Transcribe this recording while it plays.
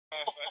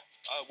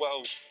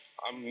Well,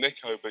 I'm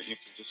Nico, but you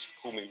can just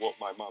call me what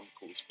my mum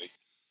calls me.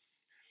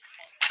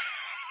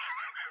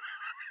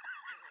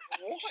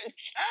 What?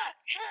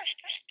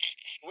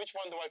 Which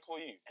one do I call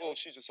you? Well,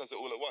 she just says it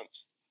all at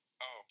once.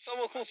 Oh.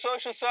 Someone call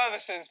social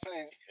services,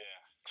 please. Yeah.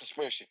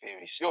 Conspiracy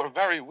theories. You're a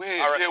very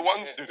weird year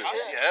one student.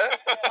 Yeah.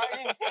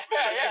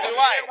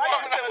 Why?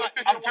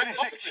 I'm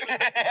 26.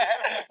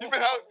 You've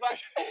been out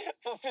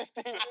For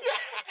 15 years.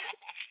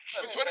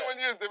 for 21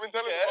 years. They've been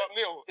telling us about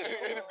Neil.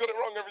 He's got it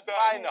wrong every time.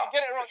 I know.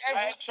 Get it wrong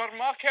every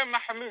Sharmaka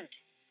Mahmood.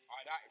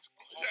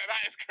 Yeah,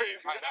 that is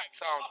crazy. That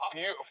sounds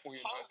beautiful,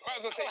 you know.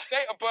 Might as well say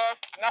date of birth,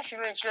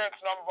 national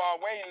insurance number,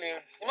 where he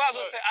lives. You might as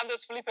well say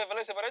Andres Felipe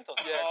Valencia Barrentos.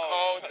 Yeah,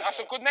 oh, that's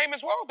a good name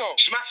as well, though.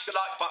 Smash the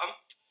like button.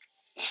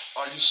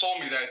 Oh, you saw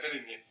me there,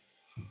 didn't you?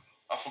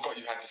 I forgot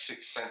you had the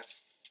sixth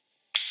sense.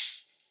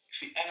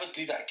 If you ever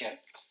do that again,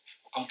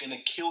 I'm going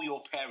to kill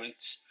your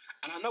parents.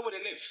 And I know where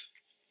they live.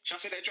 Shall I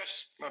say their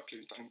address? No,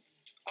 please don't.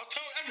 I'll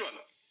tell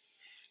everyone.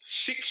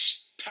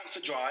 6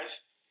 Panther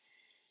Drive.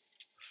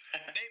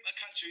 Name a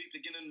country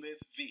beginning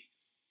with V.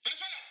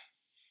 Venezuela.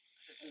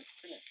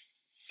 Finland.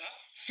 Huh?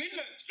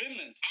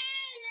 Finland.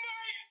 Oh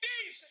my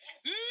days!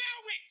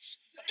 Allow it!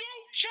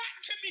 Don't chat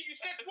to me. You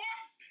said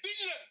what?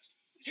 Finland.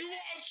 You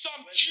were on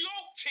some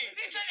jolting.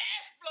 It's an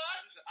F,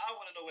 blood. Listen, I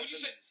want to know where you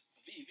said.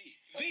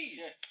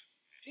 V. Yeah.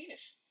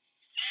 Venus.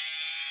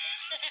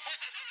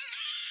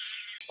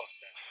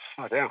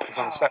 Oh dear, it's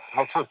on set the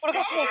whole time. Look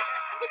how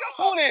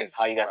small it is.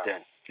 How you guys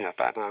doing? Yeah,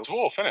 bad now.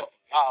 Dwarf, innit?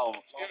 Oh,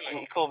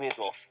 you call me a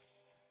dwarf.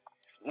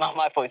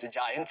 My boy's a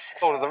giant.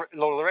 Lord of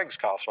the Rings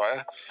cast,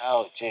 right?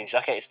 Oh, jeez.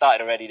 Okay, it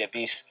started already, the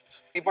abuse.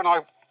 When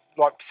I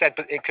said,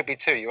 but it could be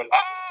 2, you went,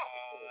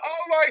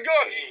 Oh my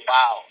God!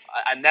 Wow.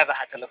 I never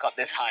had to look up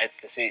this high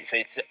to see it. So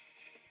it's...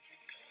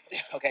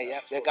 Okay,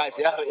 yep, guys,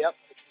 yep.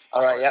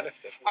 All right, yep.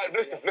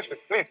 Lift him,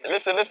 please.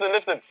 Lift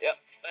him. Yep,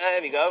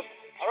 there we go.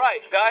 All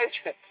right,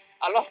 guys.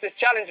 I lost this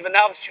challenge, but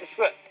now I'm 6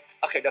 foot.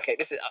 Okay,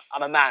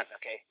 I'm a man,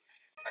 okay?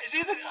 Is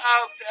he the,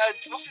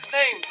 what's his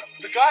name?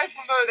 The guy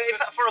from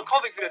for a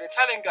convict video, the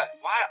Italian guy.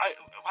 Why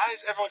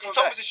is everyone He coming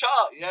told back? me to shut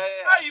up. Yeah.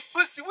 Hey, you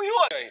pussy, what you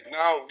want? Okay,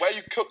 now, where you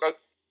cook a...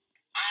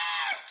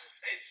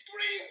 It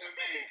screamed at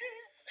me!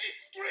 It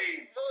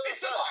screamed!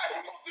 It's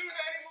alive! I'm not doing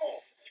it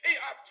anymore!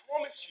 I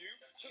promise you,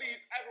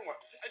 please, everyone,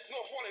 it's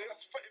not funny,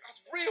 that's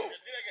real! Do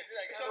that again.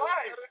 It's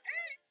alive!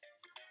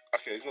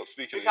 Okay, he's not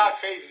speaking. Look how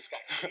crazy this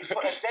guy. He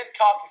put a dead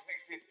carcass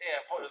next to his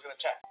ear. I thought he was going to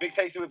chat. Big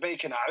Tasty with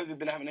bacon. I hope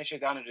you've been having an issue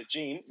down at the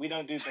gym. We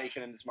don't do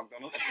bacon in this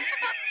McDonald's.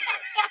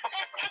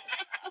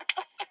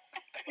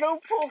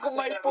 No pork on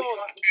my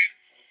pork.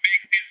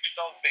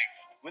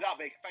 Without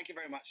bacon. Thank you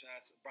very much,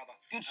 brother.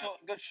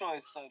 Good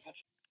choice.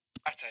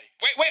 Pate.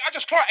 Wait, I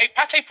just cried. Hey,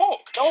 pate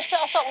pork. Don't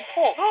set us up with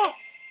pork.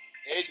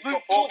 Smooth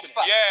pork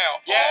fat. Yeah,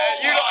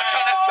 you lot are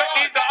trying to set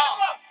these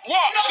up.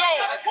 What? So,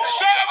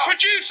 certain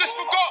producers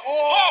forgot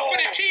half of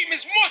the team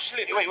is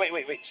Muslim.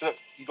 Wait. So look,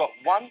 you got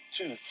 1,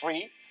 2,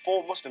 3,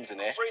 4 Muslims in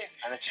there.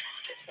 And it's...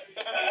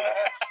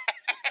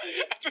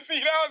 To see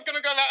that I was going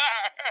to go like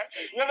that.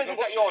 You never did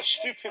that, you're a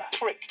stupid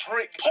prick.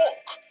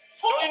 Pork.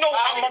 Don't you know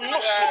I'm a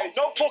Muslim?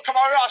 No pork in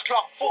my ass,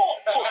 like pork,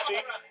 pussy.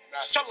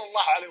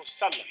 Sallallahu alayhi wa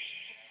sallam.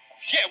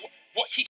 Yeah, what he